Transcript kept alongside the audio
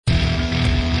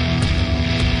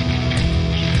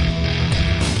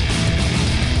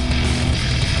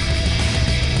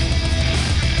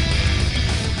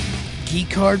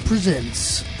Card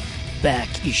presents Back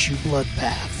Issue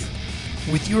Bloodbath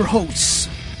with your hosts,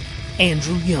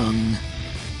 Andrew Young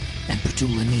and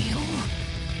Petula Neal.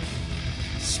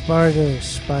 Spider,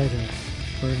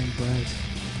 burning bright.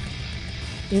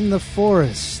 In the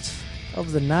forest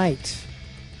of the night,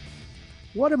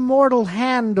 what immortal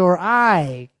hand or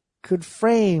eye could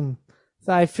frame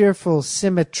thy fearful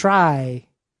symmetry?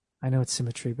 I know it's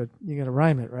symmetry, but you gotta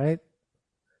rhyme it, right?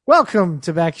 Welcome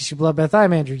to Back Issue Bloodbath.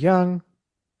 I'm Andrew Young.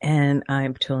 And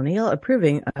I'm Petula Neal,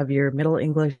 approving of your Middle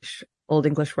English, Old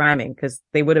English rhyming, because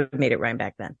they would have made it rhyme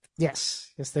back then.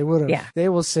 Yes, they would have. Yeah. They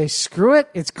will say, screw it,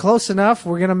 it's close enough,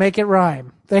 we're gonna make it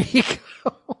rhyme. There you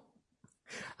go.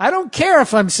 I don't care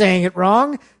if I'm saying it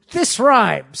wrong, this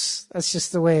rhymes. That's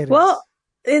just the way it is. Well,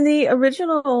 in the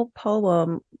original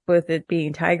poem, with it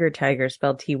being tiger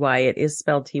spelled T-Y, it is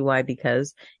spelled T-Y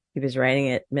because he was writing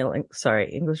it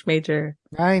English major.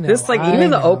 I know. This, even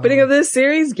the opening of this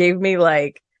series gave me,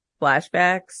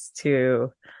 flashbacks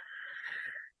to,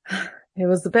 it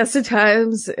was the best of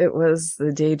times. It was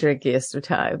the day drinkiest of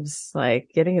times.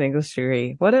 Getting an English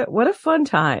degree. What a fun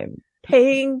time.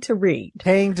 Paying to read.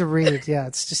 Yeah,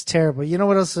 it's just terrible. You know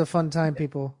what else is a fun time,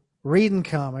 people? Reading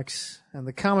comics. And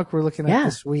the comic we're looking at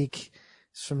this week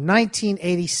is from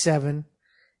 1987.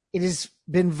 It has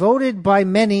been voted by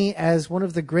many as one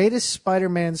of the greatest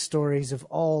Spider-Man stories of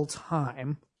all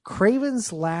time,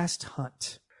 Kraven's Last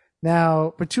Hunt.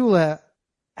 Now, Petula,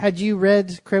 had you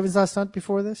read Kraven's Last Hunt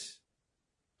before this?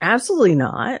 Absolutely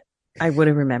not. I would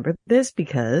have remembered this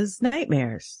because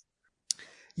nightmares.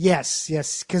 Yes,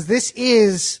 because this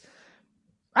is,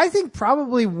 I think,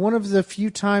 probably one of the few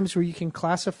times where you can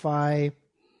classify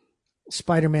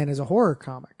Spider-Man as a horror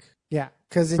comic. Yeah,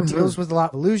 because it deals with a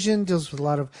lot of illusion,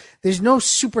 there's no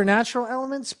supernatural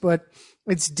elements, but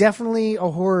it's definitely a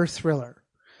horror thriller.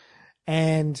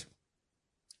 And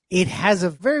it has a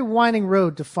very winding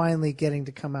road to finally getting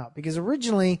to come out, because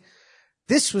originally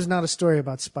this was not a story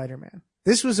about Spider-Man.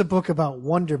 This was a book about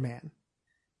Wonder Man,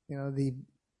 the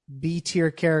B-tier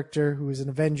character who is an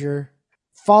Avenger,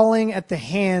 falling at the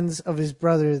hands of his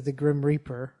brother, the Grim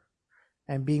Reaper,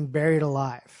 and being buried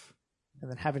alive. And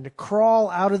then having to crawl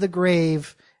out of the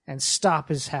grave and stop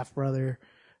his half-brother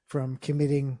from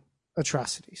committing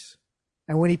atrocities.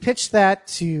 And when he pitched that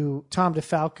to Tom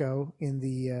DeFalco in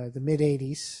the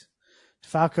mid-'80s,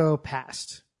 DeFalco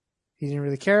passed. He didn't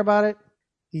really care about it.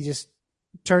 He just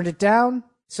turned it down.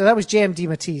 So that was J.M.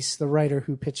 DeMatteis, the writer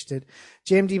who pitched it.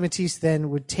 J.M. DeMatteis then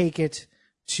would take it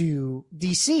to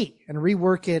DC and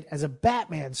rework it as a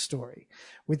Batman story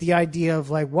with the idea of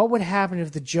what would happen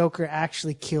if the Joker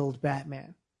actually killed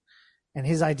Batman? And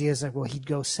his idea is he'd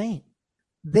go sane.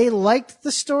 They liked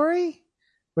the story,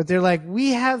 but they're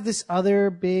we have this other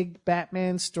big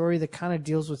Batman story that kind of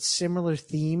deals with similar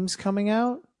themes coming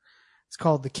out. It's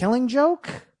called The Killing Joke.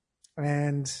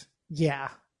 And yeah,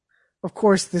 of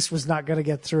course, this was not going to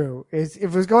get through. If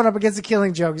it was going up against The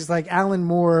Killing Joke, it's like Alan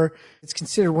Moore. It's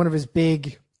considered one of his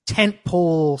big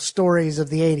tentpole stories of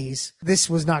the 80s. This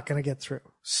was not going to get through.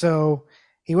 So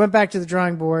he went back to the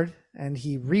drawing board and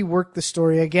he reworked the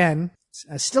story again.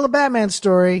 It's still a Batman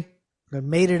story, but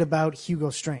made it about Hugo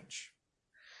Strange.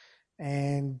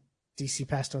 And DC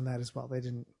passed on that as well. They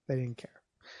didn't care.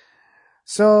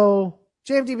 So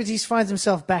J.M. DeMatteis finds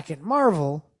himself back at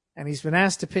Marvel, and he's been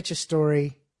asked to pitch a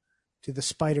story to the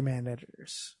Spider-Man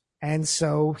editors. And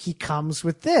so he comes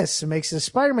with this and makes it a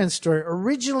Spider-Man story,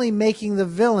 originally making the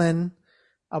villain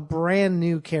a brand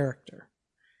new character.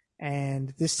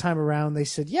 And this time around they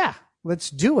said, yeah,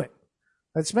 let's do it.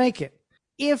 Let's make it.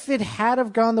 If it had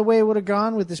have gone the way it would have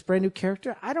gone with this brand new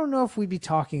character, I don't know if we'd be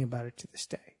talking about it to this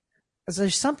day. As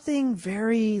there's something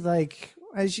very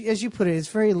as you put it, it's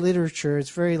very literature.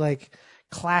 It's very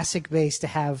classic based to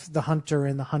have the hunter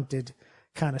and the hunted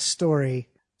kind of story.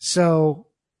 So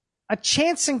a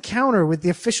chance encounter with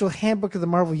the official handbook of the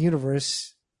Marvel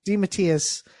Universe,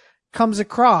 DeMatteis comes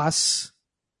across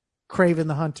Kraven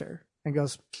the Hunter and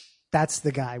goes, that's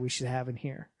the guy we should have in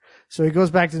here. So he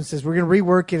goes back to him and says, we're going to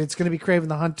rework it. It's going to be Kraven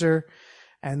the Hunter.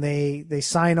 And they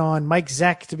sign on Mike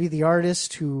Zeck to be the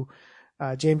artist, who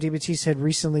J.M. DeMatteis had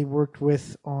recently worked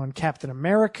with on Captain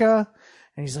America.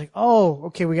 And he's like, oh,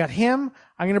 okay, we got him.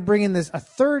 I'm going to bring in a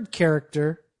third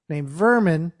character named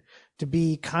Vermin to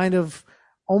be kind of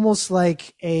almost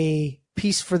like a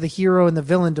piece for the hero and the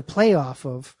villain to play off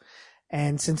of.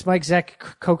 And since Mike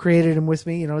Zeck co-created him with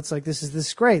me, it's this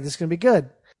is great. This is going to be good.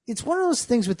 It's one of those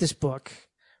things with this book,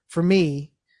 for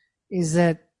me, is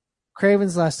that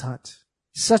Kraven's Last Hunt,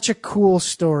 such a cool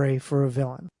story for a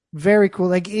villain. Very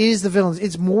cool. It is the villains.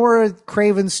 It's more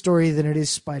Kraven's story than it is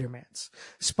Spider-Man's.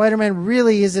 Spider-Man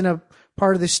really isn't a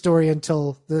part of this story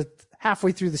until the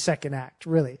halfway through the second act,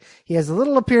 really. He has a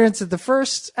little appearance at the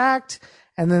first act,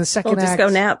 and then the second act. Disco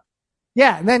nap.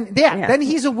 Yeah, and then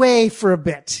he's away for a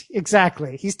bit.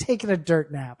 Exactly. He's taking a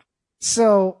dirt nap.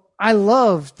 So I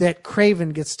love that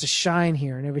Kraven gets to shine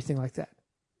here and everything like that.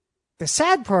 The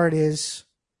sad part is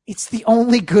it's the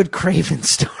only good Kraven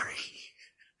story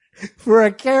for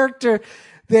a character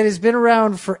that has been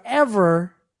around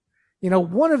forever.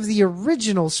 One of the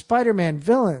original Spider-Man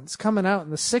villains coming out in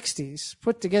the 60s,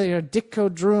 put together,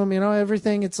 Ditko drew him,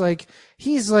 everything. It's like,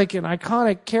 he's like an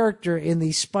iconic character in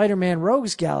the Spider-Man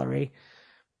Rogues Gallery.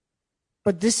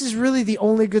 But this is really the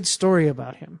only good story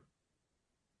about him.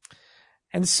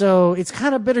 And so it's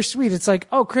kind of bittersweet. It's like,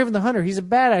 oh, Kraven the Hunter, he's a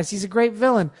badass, he's a great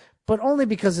villain, but only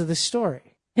because of this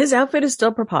story. His outfit is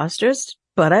still preposterous,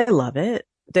 but I love it.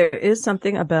 There is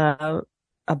something about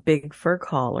a big fur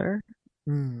collar.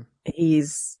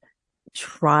 He's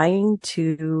trying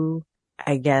to,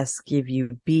 I guess, give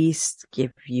you beast,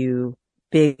 give you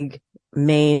big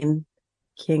mane,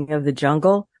 king of the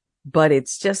jungle, but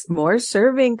it's just more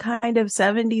serving kind of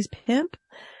 70s pimp.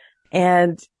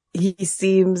 And he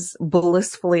seems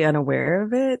blissfully unaware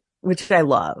of it, which I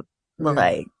love.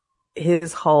 Like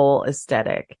his whole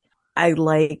aesthetic. I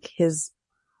like his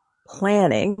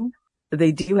planning.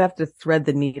 They do have to thread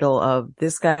the needle of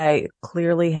this guy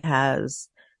clearly has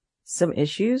some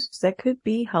issues that could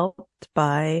be helped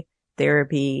by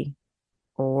therapy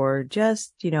or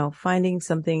just, finding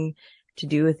something to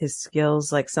do with his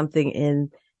skills, like something in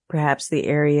perhaps the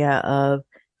area of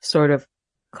sort of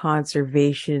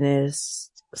conservationist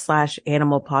 /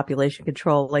 animal population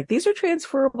control. Like these are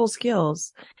transferable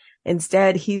skills.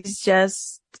 Instead, he's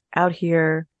just out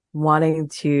here wanting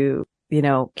to,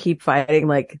 keep fighting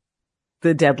like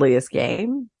the deadliest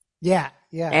game. Yeah.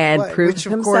 And prove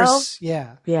himself. Course,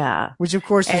 yeah. Which of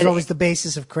course is always the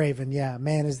basis of Kraven. Yeah.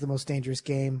 Man is the most dangerous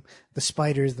game. The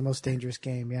spider is the most dangerous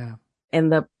game. Yeah. And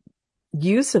the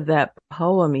use of that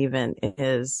poem even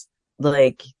is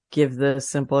like, give the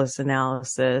simplest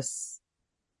analysis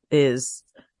is,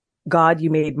 God, you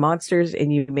made monsters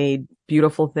and you made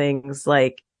beautiful things.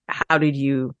 Like, how did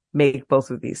you make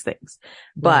both of these things?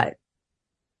 But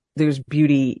there's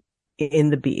beauty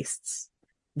in the beasts.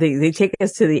 They take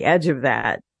us to the edge of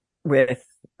that with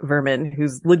Vermin,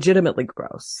 who's legitimately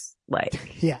gross.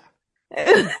 Like, yeah,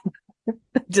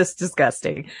 just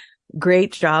disgusting.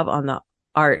 Great job on the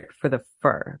art for the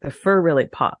fur. The fur really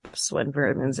pops when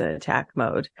Vermin's in attack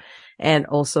mode. And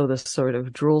also the sort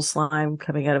of drool slime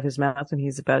coming out of his mouth when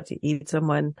he's about to eat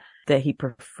someone that he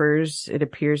prefers, it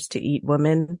appears, to eat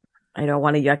women. I don't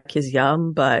want to yuck his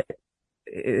yum, but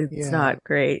it's not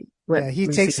great. He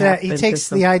takes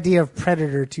the idea of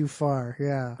predator too far.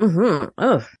 Yeah. Mm-hmm.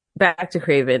 Oh, back to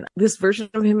Kraven. This version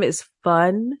of him is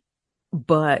fun,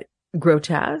 but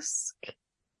grotesque.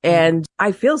 And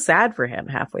I feel sad for him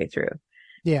halfway through.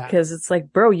 Yeah. Because it's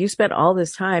like, bro, you spent all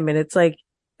this time, and it's like,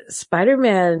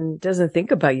 Spider-Man doesn't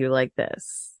think about you like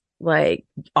this. Like,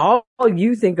 all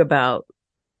you think about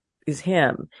is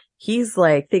him. He's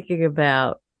like thinking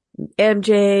about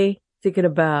MJ, thinking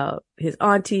about his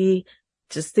auntie,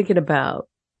 just thinking about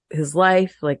his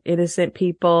life, like innocent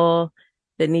people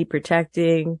that need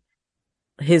protecting,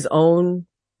 his own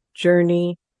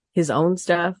journey, his own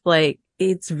stuff. Like,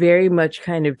 it's very much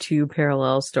kind of two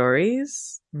parallel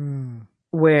stories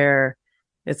where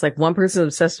it's like one person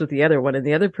obsessed with the other one and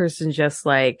the other person just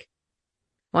like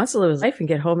wants to live his life and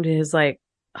get home to his like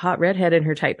hot redhead in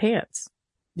her tight pants.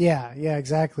 Yeah,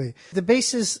 exactly. The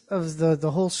basis of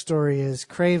the whole story is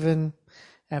Kraven,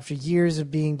 after years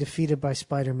of being defeated by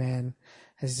Spider-Man,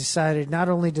 has decided not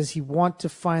only does he want to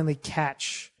finally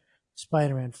catch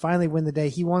Spider-Man, finally win the day,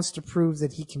 he wants to prove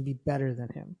that he can be better than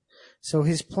him. So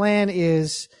his plan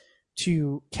is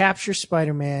to capture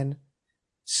Spider-Man,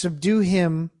 subdue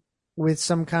him with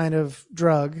some kind of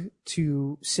drug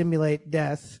to simulate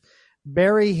death,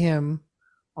 bury him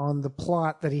on the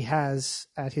plot that he has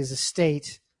at his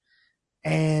estate,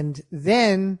 and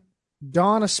then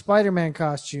don a Spider-Man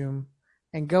costume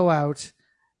and go out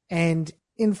and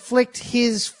inflict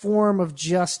his form of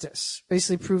justice.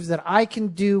 Basically prove that I can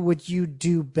do what you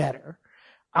do better.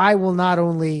 I will not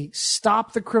only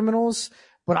stop the criminals,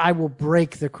 but I will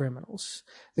break the criminals.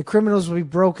 The criminals will be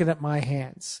broken at my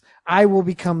hands. I will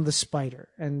become the spider.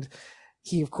 And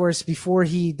he, of course, before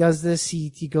he does this,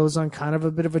 he goes on kind of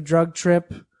a bit of a drug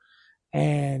trip.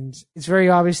 And it's very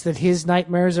obvious that his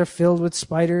nightmares are filled with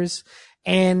spiders,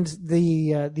 and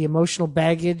the emotional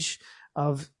baggage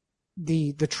of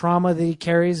the trauma that he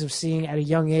carries of seeing at a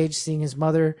young age, seeing his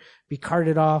mother be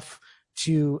carted off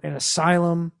to an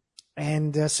asylum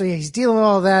And so yeah, he's dealing with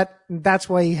all of that. And that's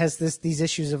why he has these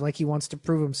issues of like he wants to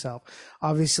prove himself.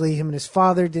 Obviously, him and his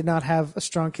father did not have a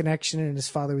strong connection, and his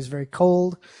father was very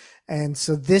cold. And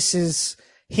so this is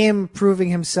him proving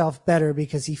himself better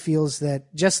because he feels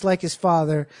that just like his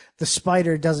father, the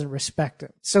spider doesn't respect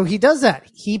him. So he does that.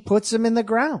 He puts him in the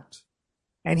ground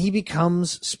and he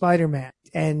becomes Spider-Man.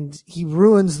 And he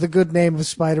ruins the good name of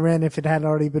Spider-Man if it hadn't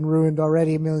already been ruined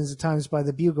already millions of times by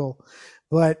the Bugle.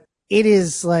 But it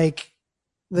is like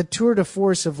the tour de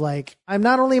force of like, I'm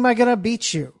not only am I going to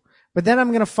beat you, but then I'm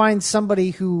going to find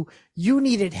somebody who you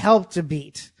needed help to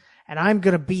beat. And I'm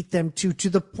going to beat them too, to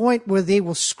the point where they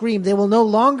will scream. They will no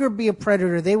longer be a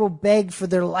predator. They will beg for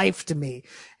their life to me.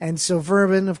 And so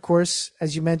Vermin, of course,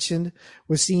 as you mentioned,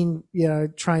 was seen,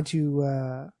 trying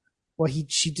to,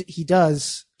 he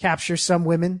does capture some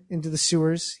women into the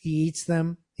sewers. He eats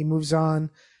them. He moves on.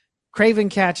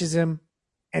 Kraven catches him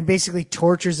and basically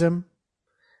tortures him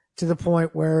to the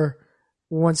point where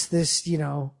once this,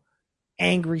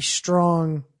 angry,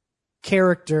 strong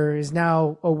character is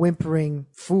now a whimpering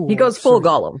fool. He goes full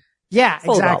Gollum. Yeah,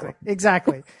 full exactly. Gollum.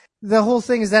 Exactly. The whole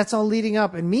thing is that's all leading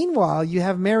up. And meanwhile, you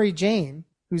have Mary Jane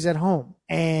who's at home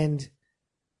and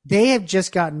they have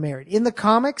just gotten married. In the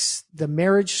comics, the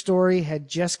marriage story had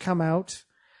just come out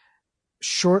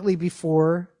shortly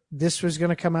before this was going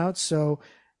to come out. So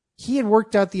he had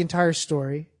worked out the entire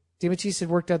story. DeMatteis had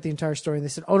worked out the entire story and they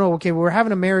said, oh no, okay, well, we're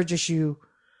having a marriage issue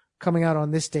coming out on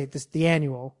this date, the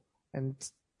annual. And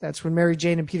that's when Mary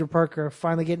Jane and Peter Parker are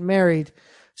finally getting married.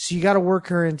 So you got to work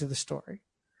her into the story.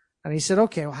 And he said,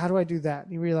 okay, well, how do I do that?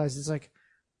 And he realized it's like,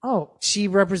 oh, she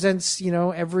represents,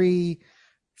 every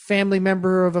family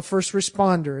member of a first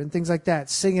responder and things like that,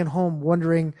 sitting at home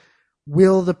wondering,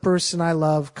 will the person I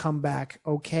love come back?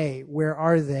 Okay, where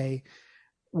are they?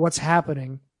 What's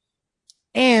happening?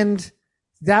 And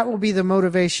that will be the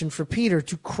motivation for Peter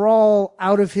to crawl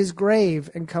out of his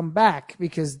grave and come back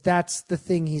because that's the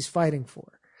thing he's fighting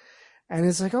for. And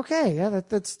it's like, okay, yeah,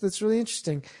 that's really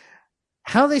interesting.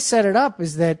 How they set it up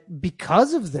is that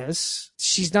because of this,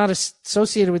 she's not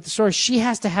associated with the story. She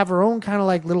has to have her own kind of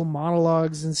like little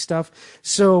monologues and stuff.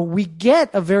 So we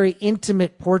get a very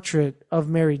intimate portrait of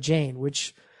Mary Jane,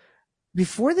 which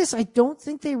before this, I don't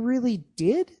think they really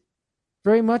did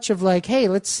very much of like, hey,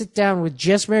 let's sit down with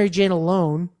just Mary Jane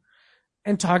alone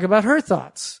and talk about her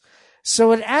thoughts.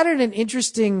 So it added an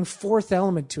interesting fourth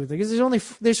element to it because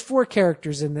there's 4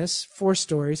 characters in this, 4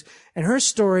 stories, and her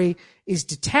story is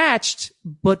detached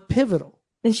but pivotal.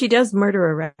 And she does murder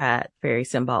a rat very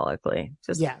symbolically.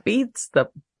 Just beats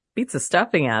the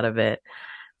stuffing out of it.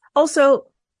 Also,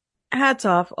 hats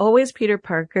off, always Peter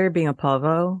Parker being a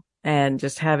pavo and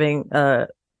just having a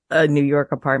New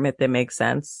York apartment that makes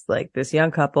sense. Like this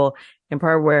young couple in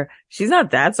part where she's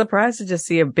not that surprised to just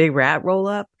see a big rat roll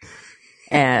up.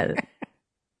 And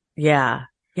yeah.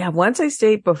 Once I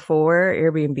stayed before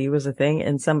Airbnb was a thing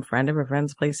in some friend of a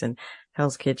friend's place in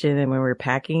Hell's Kitchen. And when we were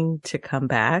packing to come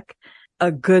back,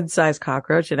 a good sized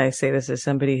cockroach. And I say this as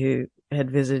somebody who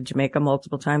had visited Jamaica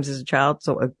multiple times as a child.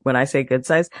 So when I say good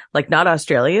size, like not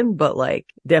Australian, but like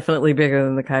definitely bigger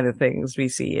than the kind of things we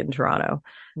see in Toronto.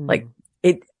 Like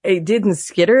it didn't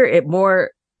skitter. It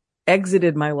more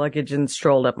exited my luggage and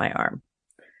strolled up my arm.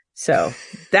 So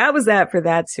that was that for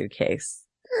that suitcase.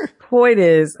 Point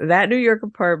is, that New York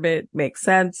apartment makes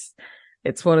sense.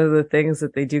 It's one of the things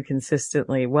that they do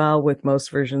consistently well with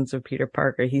most versions of Peter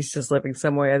Parker. He's just living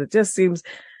somewhere that just seems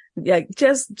like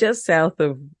just south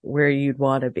of where you'd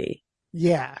want to be.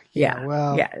 Yeah.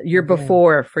 Well, you're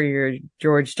before for your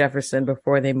George Jefferson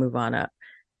before they move on up.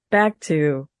 Back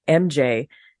to MJ.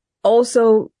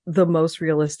 Also the most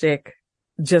realistic,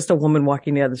 just a woman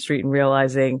walking down the street and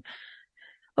realizing,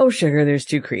 oh, sugar, there's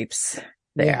 2 creeps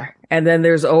there. Yeah. And then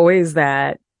there's always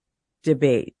that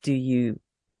debate. Do you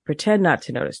pretend not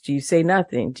to notice? Do you say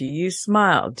nothing? Do you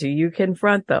smile? Do you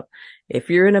confront them? If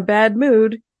you're in a bad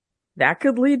mood, that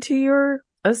could lead to your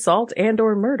assault and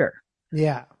or murder.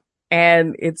 Yeah.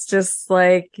 And it's just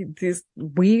like this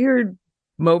weird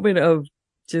moment of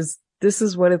just, this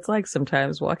is what it's like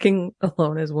sometimes walking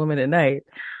alone as a woman at night.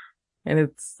 And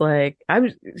it's like,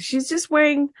 she's just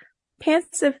wearing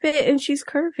pants that fit and she's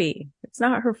curvy. It's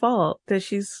not her fault that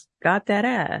she's got that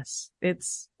ass.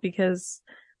 It's because,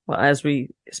 well, as we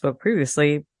spoke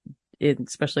previously,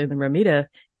 especially in the Romita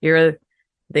era,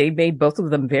 they made both of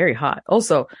them very hot.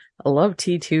 Also, I love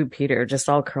T2 Peter just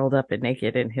all curled up and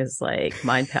naked in his like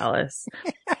mind palace.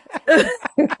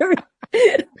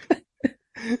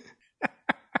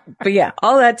 But yeah,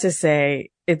 all that to say,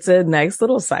 it's a nice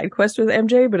little side quest with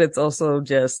MJ, but it's also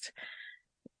just,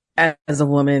 as a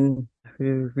woman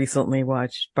who recently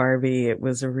watched Barbie, it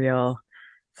was a real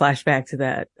flashback to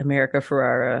that America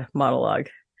Ferrera monologue.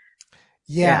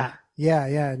 Yeah.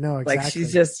 No, exactly.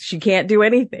 Like she can't do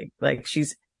anything. Like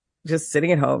she's just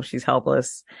sitting at home. She's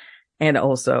helpless. And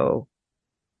also,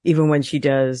 even when she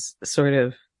does sort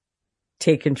of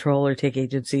take control or take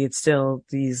agency, it's still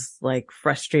these like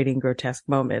frustrating, grotesque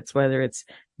moments, whether it's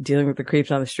dealing with the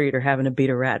creeps on the street or having to beat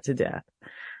a rat to death.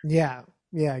 Yeah,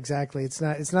 exactly. It's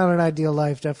not an ideal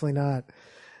life. Definitely not.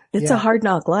 It's a hard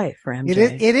knock life for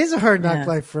MJ. It is a hard knock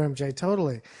life for MJ.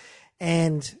 Totally.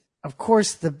 And of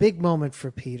course, the big moment for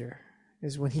Peter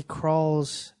is when he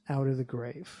crawls out of the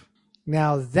grave.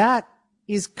 Now that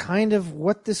is kind of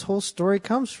what this whole story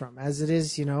comes from, as it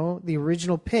is, the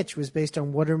original pitch was based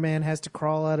on Wonder Man has to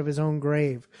crawl out of his own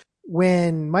grave.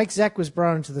 When Mike Zeck was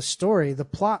brought into the story, the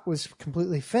plot was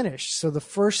completely finished. So the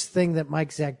first thing that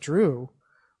Mike Zeck drew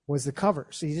was the cover.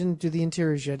 So he didn't do the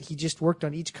interiors yet. He just worked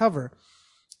on each cover.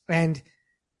 And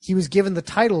he was given the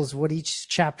titles, what each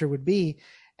chapter would be.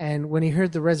 And when he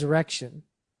heard the resurrection,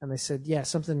 and they said, yeah,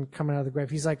 something coming out of the grave,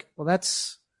 he's like, well,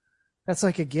 that's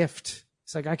like a gift.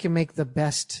 It's like, I can make the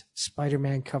best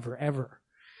Spider-Man cover ever.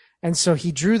 And so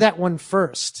he drew that one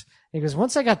first. And he goes,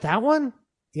 once I got that one,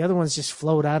 the other ones just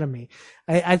flowed out of me.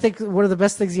 I think one of the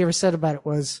best things he ever said about it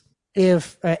was,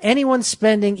 if anyone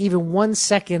spending even 1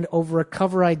 second over a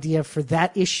cover idea for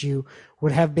that issue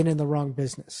would have been in the wrong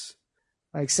business.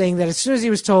 Like saying that as soon as he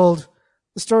was told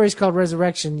the story is called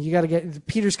Resurrection, you got to get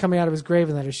Peter's coming out of his grave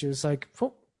in that issue. It's like,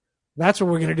 oh, that's what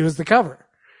we're going to do as the cover.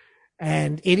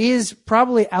 And it is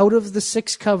probably out of the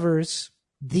 6 covers,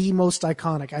 the most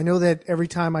iconic. I know that every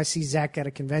time I see Zach at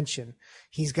a convention,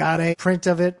 he's got a print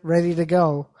of it ready to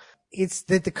go. It's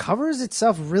that the covers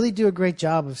itself really do a great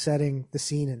job of setting the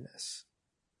scene in this.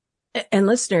 And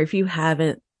listener, if you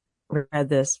haven't read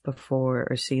this before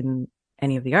or seen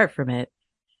any of the art from it,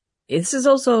 this is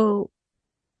also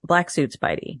Black Suit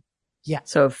Spidey. Yeah.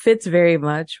 So it fits very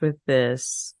much with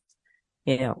this,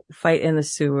 fight in the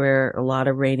sewer, a lot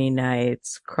of rainy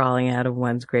nights, crawling out of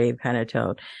one's grave kind of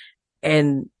tone.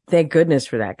 And thank goodness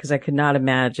for that, because I could not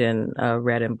imagine a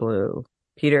red and blue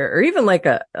Peter, or even like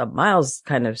a Miles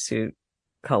kind of suit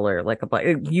color, like a black,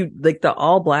 like the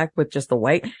all black with just the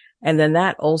white. And then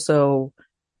that also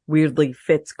weirdly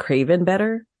fits Kraven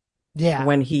better. Yeah.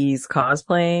 When he's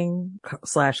cosplaying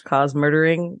 / cos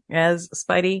murdering as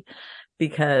Spidey,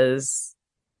 because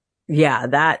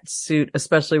that suit,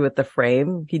 especially with the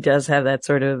frame, he does have that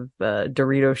sort of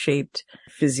Dorito shaped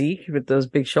physique with those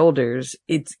big shoulders.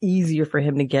 It's easier for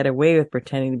him to get away with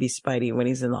pretending to be Spidey when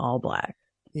he's in the all black.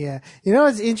 Yeah.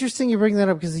 It's interesting you bring that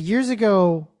up, because years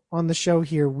ago on the show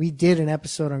here, we did an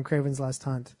episode on Kraven's Last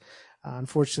Hunt.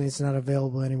 Unfortunately, it's not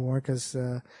available anymore because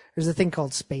there's a thing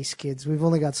called Space Kids. We've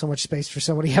only got so much space for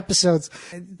so many episodes.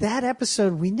 That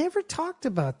episode, we never talked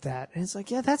about that. And it's like,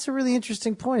 yeah, that's a really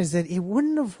interesting point, is that it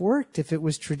wouldn't have worked if it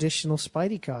was traditional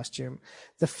Spidey costume.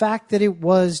 The fact that it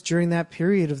was during that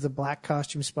period of the black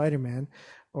costume Spider-Man,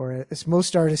 or as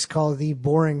most artists call it, the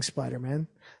boring Spider-Man.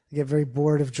 They get very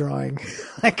bored of drawing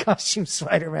that costume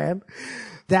Spider-Man.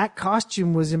 That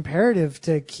costume was imperative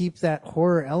to keep that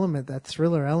horror element, that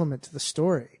thriller element to the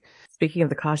story. Speaking of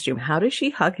the costume, how does she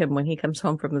hug him when he comes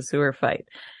home from the sewer fight?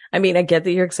 I mean, I get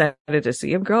that you're excited to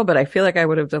see him, girl, but I feel like I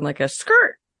would have done like a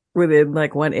skirt within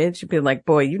like 1 inch and been like,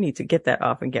 boy, you need to get that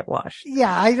off and get washed.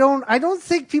 Yeah, I don't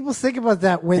think people think about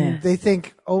that when they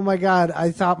think, oh my God,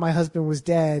 I thought my husband was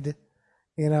dead,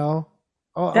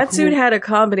 Oh, that suit had a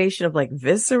combination of like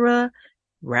viscera,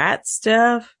 rat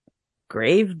stuff,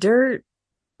 grave dirt,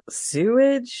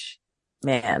 sewage.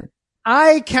 Man,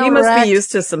 I counteract. He must be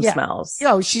used to some smells.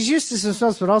 She's used to some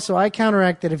smells, but also I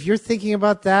counteract that if you're thinking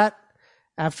about that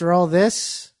after all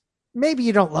this, maybe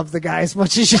you don't love the guy as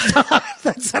much as you thought.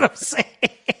 That's what I'm saying.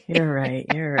 You're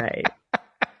right.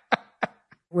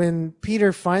 When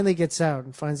Peter finally gets out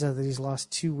and finds out that he's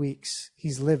lost 2 weeks,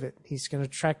 he's livid. He's going to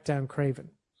track down Kraven.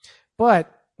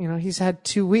 But, he's had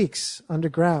 2 weeks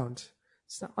underground.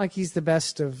 It's not like he's the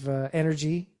best of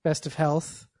energy, best of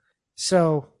health.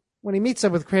 So when he meets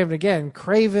up with Kraven again,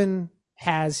 Kraven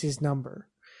has his number.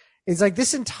 It's like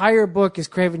this entire book is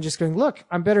Kraven just going, look,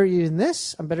 I'm better at you than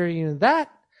this. I'm better at you than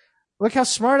that. Look how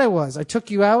smart I was. I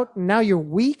took you out and now you're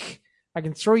weak. I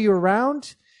can throw you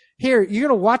around. Here, you're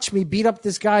going to watch me beat up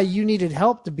this guy you needed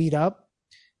help to beat up.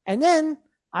 And then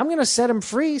I'm going to set him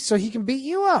free so he can beat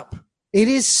you up. It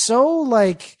is so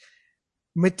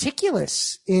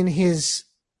meticulous in his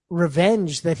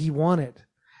revenge that he wanted.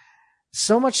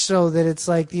 So much so that it's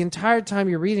like the entire time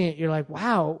you're reading it, you're like,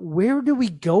 wow, where do we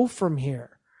go from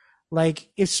here? Like,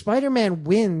 if Spider-Man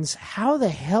wins, how the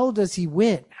hell does he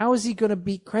win? How is he going to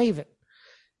beat Kraven?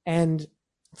 And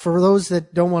for those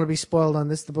that don't want to be spoiled on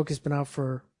this, the book has been out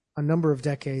for a number of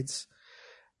decades.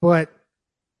 But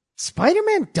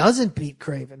Spider-Man doesn't beat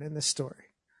Kraven in this story.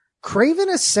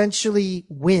 Kraven essentially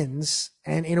wins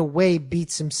and in a way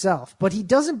beats himself, but he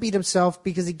doesn't beat himself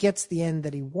because he gets the end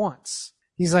that he wants.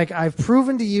 He's like, I've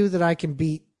proven to you that I can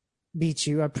beat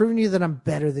you. I've proven to you that I'm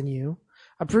better than you.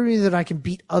 I've proven to you that I can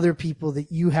beat other people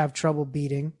that you have trouble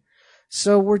beating.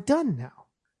 So we're done now.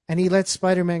 And he lets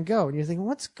Spider-Man go. And you're thinking,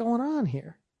 what's going on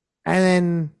here? And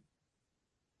then,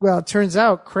 well, it turns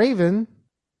out Kraven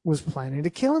was planning to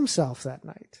kill himself that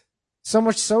night. So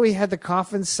much so he had the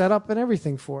coffin set up and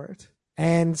everything for it.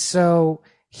 And so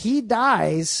he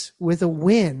dies with a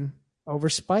win over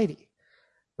Spidey.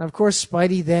 And of course,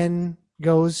 Spidey then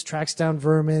goes, tracks down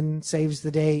Vermin, saves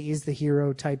the day, is the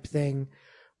hero type thing.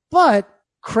 But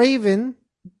Kraven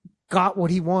got what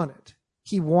he wanted.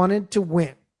 He wanted to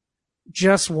win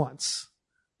just once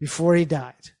before he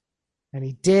died. And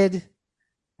he did.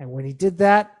 And when he did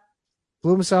that,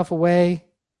 blew himself away.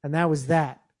 And that was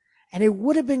that. And it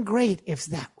would have been great if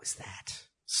that was that.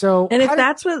 So, and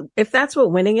if that's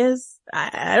what winning is,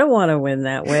 I don't want to win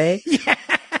that way. Yeah.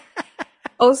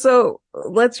 Also,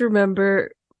 let's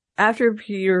remember, after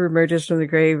Peter emerges from the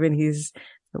grave and he's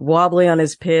wobbly on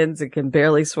his pins and can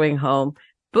barely swing home,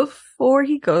 before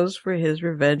he goes for his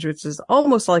revenge, which is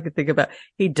almost all I could think about,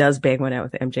 he does bang one out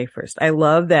with MJ first. I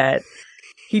love that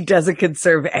he doesn't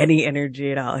conserve any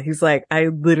energy at all. He's like, I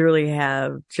literally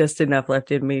have just enough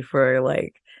left in me for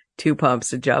like 2 pumps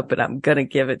to jump, and I'm gonna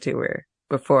give it to her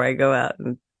before I go out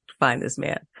and find this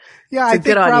man. Yeah, so I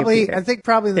think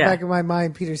probably in the back of my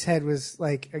mind, Peter's head was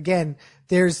like, again,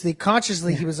 there's the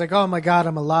consciously, he was like, oh my God,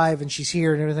 I'm alive and she's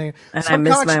here and everything. And I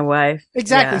miss my wife.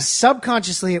 Exactly. Yeah.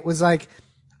 Subconsciously, it was like,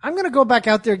 I'm going to go back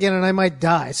out there again and I might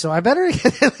die. So I better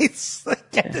at least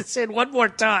get this in one more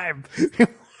time.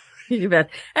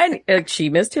 And she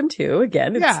missed him too.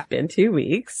 Again, it's been 2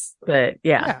 weeks, but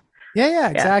yeah,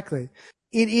 exactly.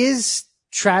 It is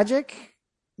tragic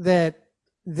that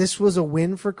this was a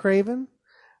win for Kraven,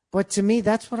 but to me,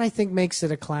 that's what I think makes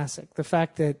it a classic. The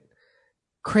fact that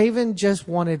Kraven just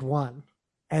wanted one,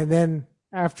 and then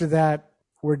after that,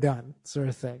 we're done, sort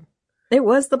of thing. It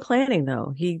was the planning,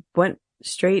 though. He went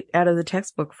straight out of the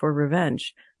textbook for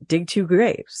revenge. Dig 2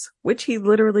 graves, which he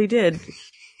literally did.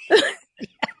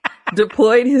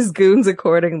 Deployed his goons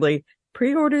accordingly.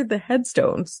 Pre-ordered the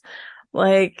headstones.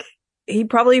 Like, he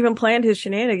probably even planned his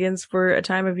shenanigans for a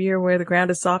time of year where the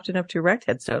ground is soft enough to erect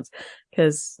headstones.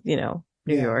 Because, New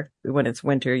York, when it's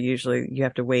winter, usually you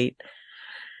have to wait.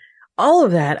 All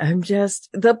of that, I'm just,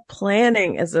 the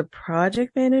planning as a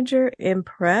project manager,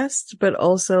 impressed, but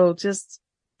also just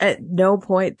at no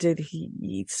point did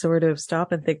he sort of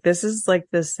stop and think, this is like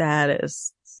the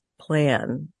saddest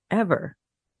plan ever.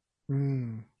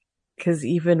 Because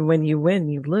even when you win,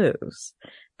 you lose.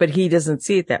 But he doesn't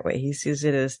see it that way. He sees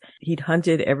it as he'd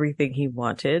hunted everything he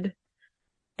wanted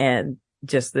and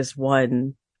just this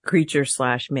one creature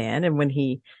 / man. And when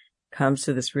he comes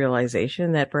to this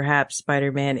realization that perhaps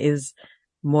Spider-Man is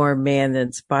more man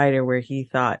than spider, where he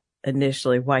thought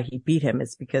initially why he beat him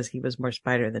is because he was more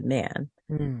spider than man.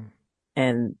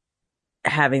 And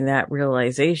having that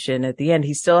realization at the end,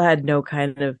 he still had no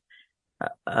kind of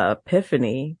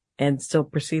epiphany and still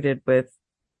proceeded with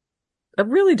a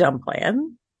really dumb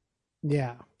plan.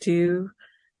 Yeah. To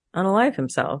unalive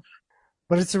himself.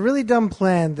 But it's a really dumb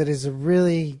plan that is a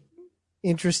really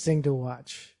interesting to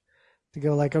watch. To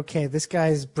go like, okay, this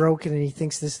guy's broken and he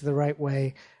thinks this is the right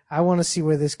way. I want to see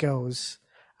where this goes.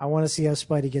 I want to see how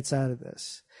Spidey gets out of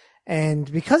this. And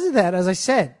because of that, as I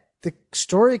said, the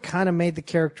story kind of made the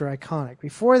character iconic.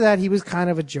 Before that, he was kind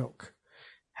of a joke.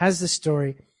 Has the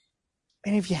story.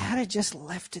 And if you had just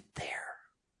left it there,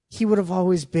 he would have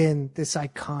always been this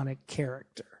iconic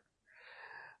character.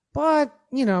 But,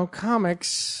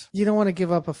 comics, you don't want to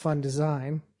give up a fun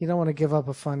design. You don't want to give up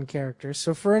a fun character.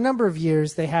 So for a number of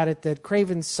years, they had it that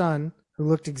Kraven's son, who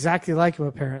looked exactly like him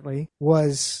apparently,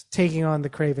 was taking on the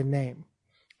Kraven name.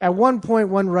 At one point,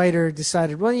 one writer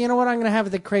decided, well, you know what, I'm going to have it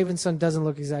that Kraven's son doesn't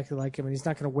look exactly like him, and he's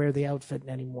not going to wear the outfit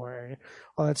anymore, and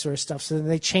all that sort of stuff. So then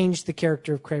they changed the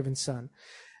character of Kraven's son.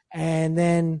 And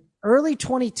then early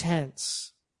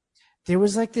 2010s, there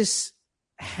was like this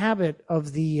habit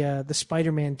of the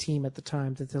Spider-Man team at the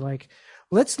time that they're like,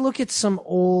 let's look at some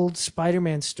old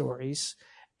Spider-Man stories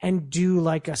and do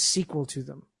like a sequel to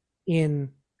them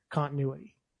in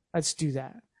continuity. Let's do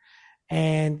that.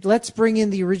 And let's bring in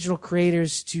the original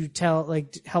creators to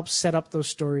help set up those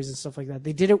stories and stuff like that.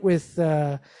 They did it with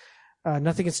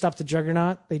Nothing Can Stop the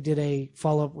Juggernaut. They did a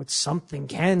follow-up with Something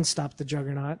Can Stop the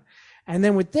Juggernaut. And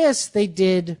then with this, they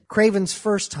did Kraven's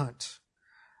First Hunt,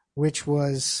 which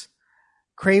was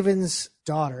Kraven's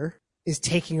daughter is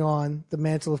taking on the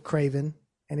mantle of Kraven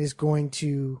and is going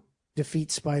to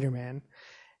defeat Spider-Man.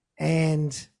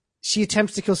 And she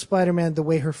attempts to kill Spider-Man the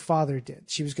way her father did.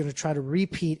 She was going to try to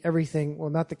repeat everything. Well,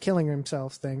 not the killing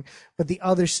himself thing, but the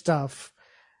other stuff.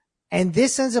 And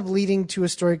this ends up leading to a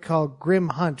story called Grim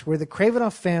Hunt, where the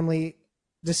Kravinoff family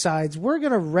decides we're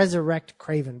going to resurrect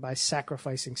Kraven by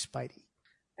sacrificing Spidey.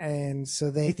 And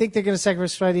so they think they're going to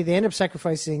sacrifice Spidey. They end up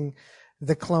sacrificing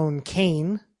the clone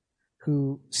Kane,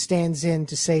 who stands in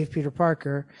to save Peter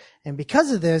Parker. And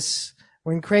because of this,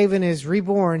 when Kraven is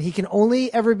reborn, he can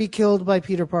only ever be killed by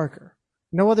Peter Parker.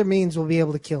 No other means will be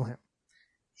able to kill him.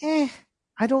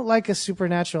 I don't like a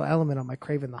supernatural element on my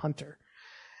Kraven the Hunter.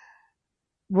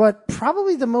 What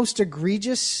probably the most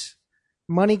egregious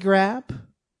money grab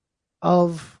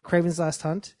of Kraven's Last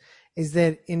Hunt is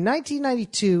that in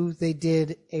 1992, they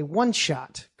did a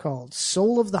one-shot called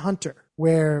Soul of the Hunter,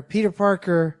 where Peter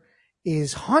Parker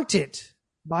is haunted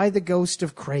by the ghost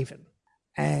of Kraven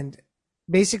and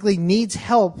basically needs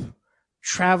help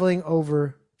traveling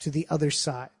over to the other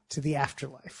side, to the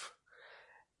afterlife.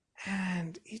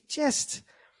 And it just,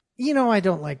 I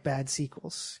don't like bad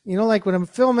sequels. Like when a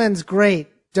film ends great,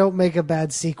 don't make a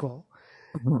bad sequel.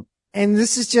 Mm-hmm. And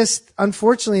this is just,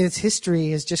 unfortunately, its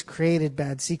history has just created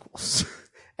bad sequels.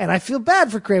 And I feel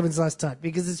bad for Kraven's Last Hunt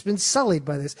because it's been sullied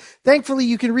by this. Thankfully,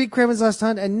 you can read Kraven's Last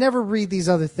Hunt and never read these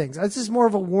other things. This is more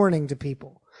of a warning to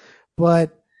people.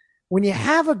 But when you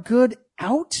have a good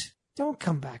out, don't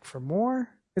come back for more.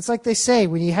 It's like they say,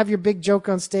 when you have your big joke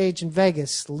on stage in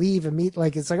Vegas, leave and meet.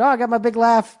 Like, it's like, oh, I got my big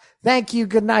laugh. Thank you.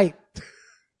 Good night.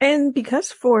 And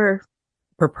because for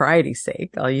propriety's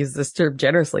sake, I'll use this term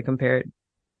generously compared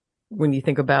when you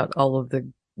think about all of the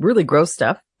really gross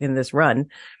stuff in this run,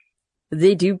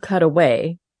 they do cut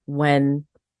away when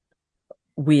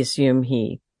we assume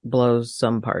he blows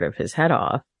some part of his head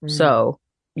off. Mm. So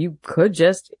you could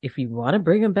just, if you want to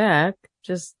bring him back,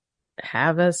 just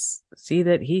have us see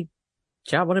that he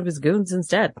shot one of his goons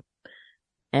instead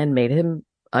and made him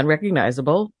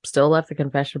unrecognizable, still left the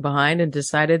confession behind and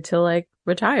decided to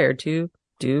retire to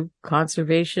do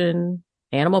conservation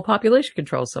animal population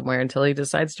control somewhere until he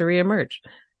decides to reemerge.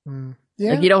 Mm.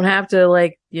 Yeah. You don't have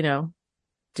to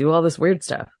do all this weird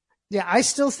stuff. Yeah. I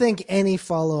still think any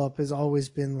follow-up has always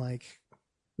been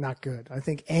not good. I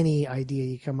think any idea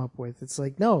you come up with, it's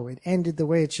no, it ended the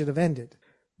way it should have ended.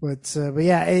 But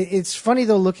yeah, it's funny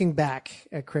though, looking back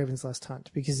at Kraven's Last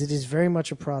Hunt, because it is very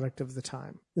much a product of the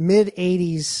time. The mid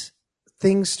 80s,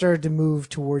 things started to move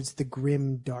towards the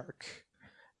grim dark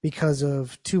because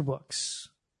of two books,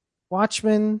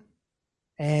 Watchmen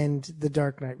and The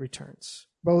Dark Knight Returns.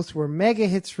 Both were mega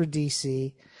hits for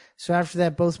DC. So after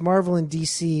that, both Marvel and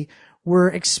DC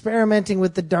were experimenting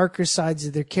with the darker sides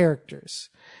of their characters.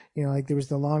 There was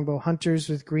the Longbow Hunters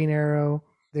with Green Arrow.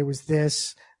 There was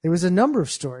this. There was a number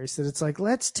of stories that it's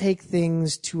let's take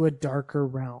things to a darker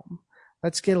realm.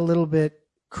 Let's get a little bit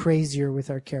crazier with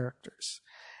our characters.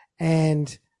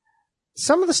 And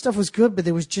some of the stuff was good, but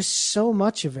there was just so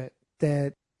much of it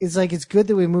that it's good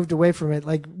that we moved away from it.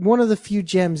 One of the few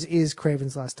gems is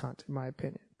Kraven's Last Hunt, in my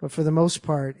opinion. But for the most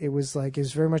part, it was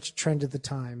very much a trend of the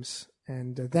times.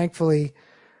 And thankfully,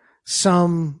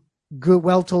 some good,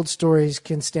 well-told stories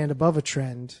can stand above a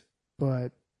trend.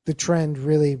 But the trend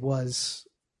really was,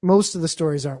 most of the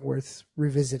stories aren't worth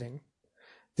revisiting.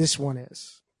 This one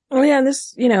is. Oh yeah,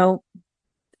 this,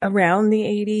 around the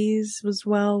 80s was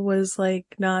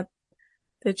not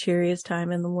the cheeriest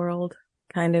time in the world.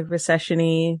 Kind of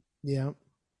recession-y, yeah,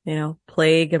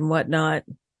 plague and whatnot.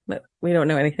 But we don't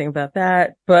know anything about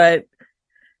that. But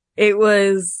it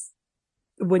was,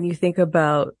 when you think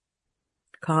about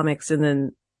comics and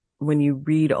then when you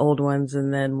read old ones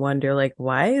and then wonder,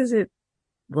 why is it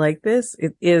like this?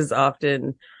 It is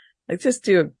often, just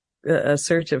do a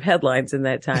search of headlines in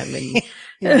that time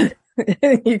and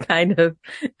you kind of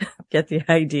get the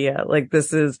idea.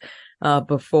 This is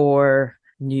before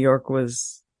New York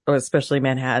was, or especially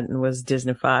Manhattan, was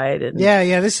Disneyfied, and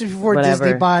this is before whatever.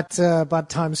 Disney bought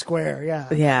Times Square.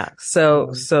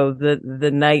 So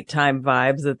the nighttime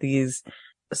vibes that these,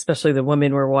 especially the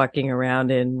women, were walking around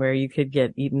in, where you could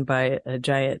get eaten by a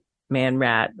giant man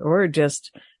rat or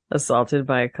just assaulted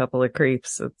by a couple of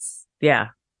creeps.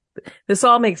 This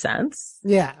all makes sense.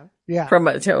 Yeah. From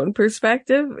a tone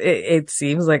perspective, it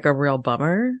seems like a real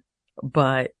bummer,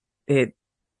 but it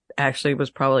actually was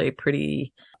probably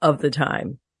pretty of the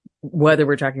time, whether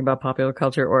we're talking about popular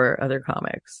culture or other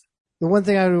comics. The one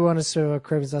thing I would want to say about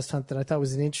Kraven's Last Hunt that I thought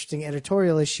was an interesting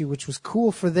editorial issue, which was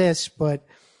cool for this, but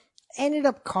ended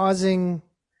up causing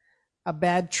a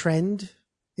bad trend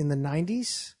in the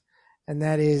 90s, and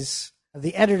that is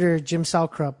The editor, Jim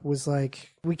Salkrup, was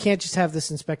like, we can't just have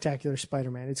this in Spectacular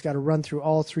Spider-Man. It's got to run through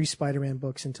all 3 Spider-Man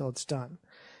books until it's done.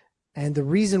 And the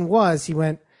reason was, he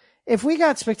went, if we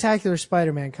got Spectacular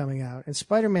Spider-Man coming out and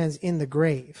Spider-Man's in the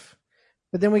grave,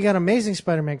 but then we got Amazing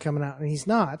Spider-Man coming out and he's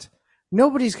not,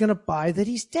 nobody's going to buy that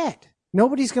he's dead.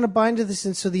 Nobody's going to buy into this,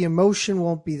 and so the emotion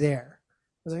won't be there.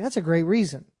 I was like, that's a great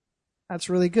reason. That's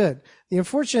really good. The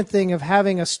unfortunate thing of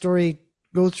having a story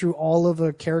go through all of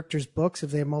a character's books,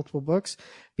 if they have multiple books,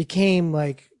 became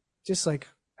like, just like,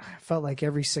 I felt like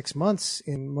every 6 months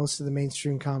in most of the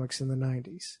mainstream comics in the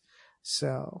 90s.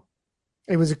 So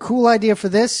it was a cool idea for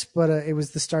this, but it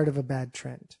was the start of a bad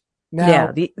trend.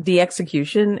 Now, yeah, the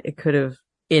execution, it could have,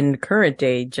 in current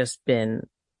day, just been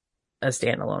a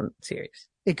standalone series.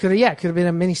 It could have been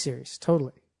a miniseries.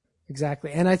 Totally.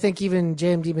 Exactly. And I think even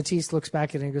J.M.D. Matisse looks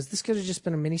back at it and goes, this could have just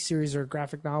been a miniseries or a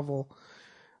graphic novel.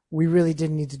 We really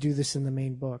didn't need to do this in the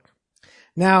main book.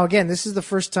 Now, again, this is the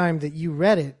first time that you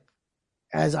read it,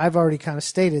 as I've already kind of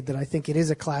stated, that I think it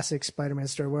is a classic Spider-Man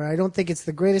story, where I don't think it's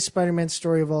the greatest Spider-Man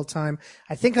story of all time.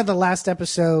 I think on the last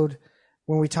episode,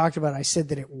 when we talked about it, I said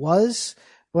that it was.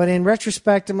 But in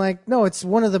retrospect, I'm like, no, it's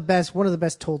one of the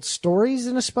best told stories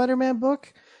in a Spider-Man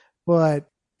book. But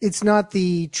it's not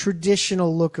the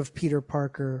traditional look of Peter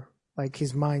Parker, like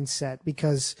his mindset,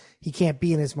 because he can't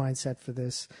be in his mindset for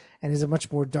this, and is a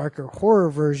much more darker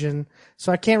horror version.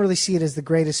 So I can't really see it as the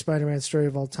greatest Spider-Man story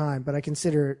of all time, but I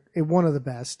consider it one of the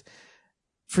best.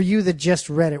 For you that just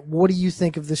read it, what do you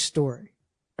think of this story?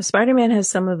 Spider-Man has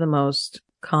some of the most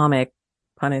comic,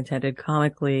 pun intended,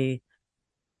 comically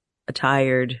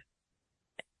attired,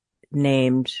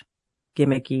 named,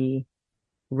 gimmicky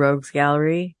rogues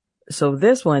gallery. So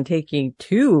this one, taking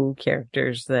 2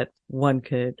 characters that one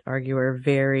could argue are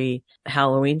very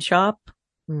Halloween shop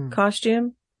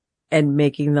costume, and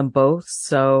making them both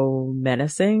so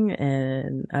menacing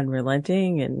and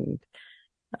unrelenting and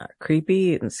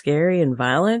creepy and scary and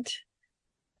violent,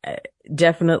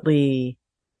 definitely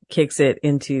kicks it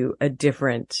into a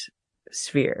different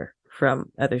sphere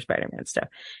from other Spider-Man stuff.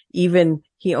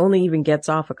 He only even gets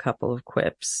off a couple of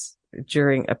quips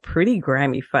during a pretty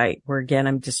grimy fight, where again,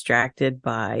 I'm distracted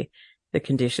by the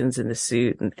conditions in the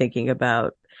suit and thinking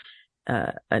about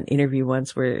an interview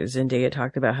once where Zendaya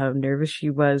talked about how nervous she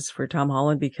was for Tom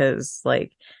Holland, because,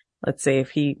 like, let's say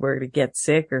if he were to get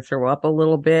sick or throw up a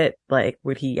little bit, like,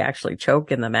 would he actually choke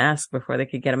in the mask before they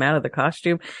could get him out of the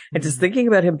costume? And just thinking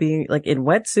about him being like in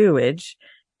wet sewage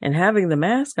and having the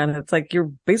mask on, it's like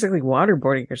you're basically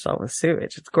waterboarding yourself with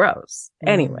sewage. It's gross.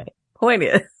 Anyway, point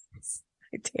is,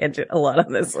 I tangent a lot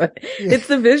on this one. It's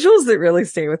the visuals that really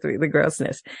stay with me, the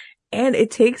grossness. And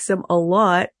it takes him a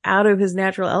lot out of his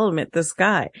natural element, this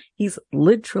guy. He's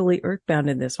literally earthbound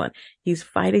in this one. He's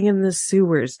fighting in the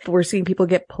sewers. We're seeing people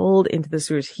get pulled into the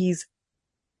sewers. He's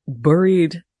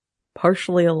buried,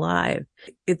 partially alive.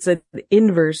 It's an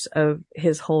inverse of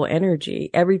his whole energy.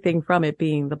 Everything from it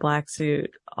being the black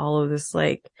suit, all of this,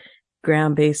 like,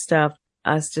 ground-based stuff,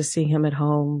 us just seeing him at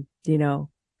home,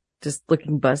 just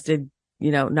looking busted,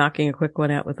 knocking a quick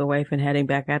one out with the wife and heading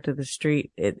back out to the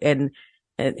street.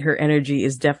 And her energy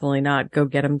is definitely not go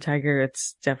get him, tiger.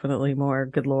 It's definitely more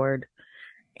good Lord.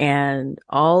 And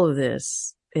all of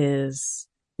this is,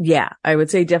 I would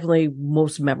say definitely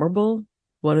most memorable,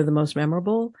 one of the most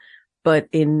memorable, but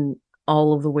in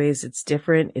all of the ways it's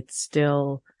different. It's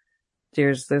still,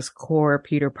 there's this core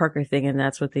Peter Parker thing. And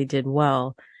that's what they did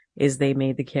well, is they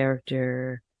made the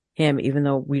character him, even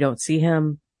though we don't see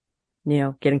him,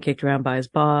 getting kicked around by his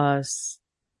boss,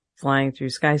 flying through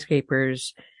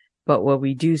skyscrapers. But what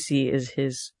we do see is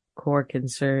his core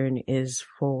concern is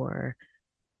for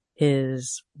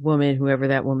his woman, whoever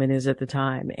that woman is at the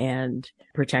time, and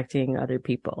protecting other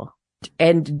people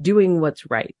and doing what's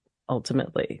right,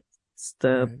 ultimately. It's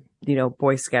the,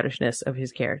 Boy Scoutishness of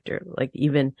his character. Like,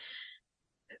 even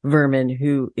Vermin,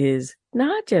 who is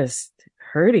not just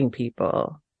hurting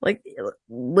people, like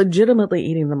legitimately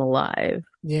eating them alive.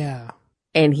 Yeah.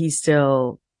 And he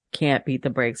still can't beat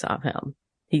the brakes off him.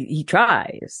 He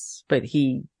tries, but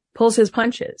he pulls his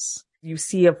punches. You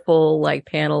see a full, like,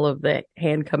 panel of the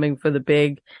hand coming for the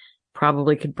big,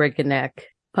 probably could break a neck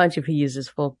punch if he uses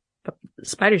full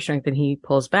spider strength, and he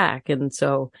pulls back. And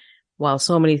so while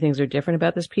so many things are different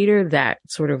about this Peter, that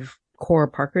sort of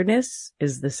core Parkerness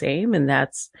is the same. And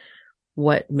that's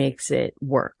what makes it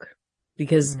work,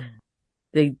 because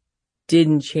they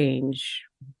didn't change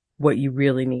what you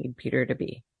really need Peter to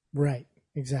be. Right.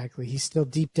 Exactly. He's still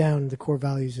deep down, the core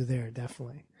values are there.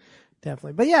 Definitely.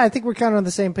 But yeah, I think we're kind of on the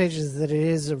same page, as that it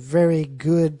is a very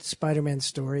good Spider-Man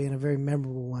story and a very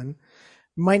memorable one.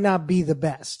 Might not be the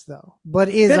best though, but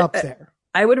is up there.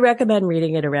 I would recommend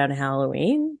reading it around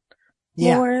Halloween,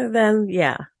 Yeah. more than,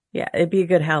 it'd be a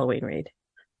good Halloween read.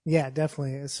 Yeah,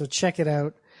 definitely. So check it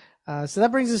out. So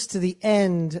that brings us to the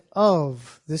end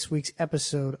of this week's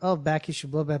episode of Back Issue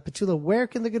Bloodbath. Petula, where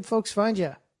can the good folks find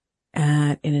you?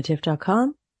 At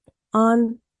inatif.com,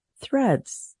 on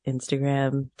Threads,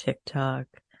 Instagram, TikTok,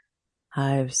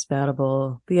 Hive,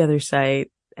 Spoutable, the other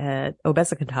site at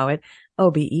Obesacantavit,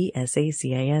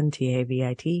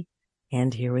 OBESACANTAVIT,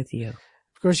 and here with you.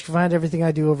 Of course, you can find everything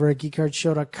I do over at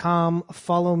geekcardshow.com.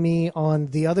 Follow me on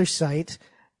the other site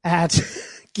at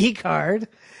Geekcard.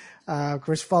 Of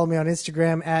course, follow me on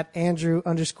Instagram at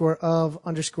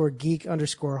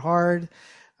Andrew_of_geek_hard.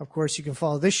 Of course, you can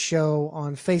follow this show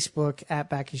on Facebook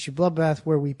at Back Issue Bloodbath,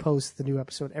 where we post the new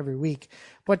episode every week.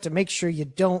 But to make sure you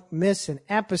don't miss an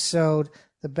episode,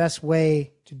 the best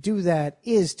way to do that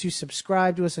is to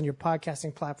subscribe to us on your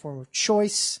podcasting platform of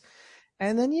choice.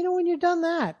 And then, when you're done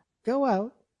that, go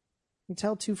out and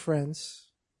tell 2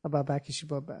 friends about Back Issue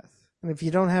Bloodbath. And if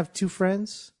you don't have 2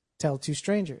 friends, tell 2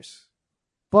 strangers.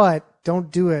 But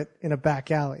don't do it in a back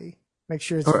alley. Make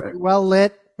sure it's well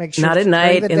lit. Make sure not it's at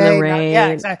night, in the rain,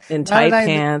 exactly. in tight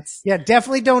pants. Yeah,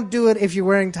 definitely don't do it if you're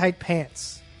wearing tight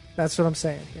pants. That's what I'm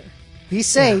saying here. Be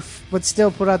safe, but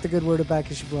still put out the good word of Back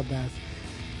Issue Bloodbath.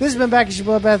 This has been Back Issue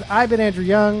Bloodbath. I've been Andrew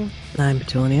Young. I'm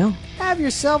Petula Neal. Have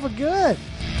yourself a good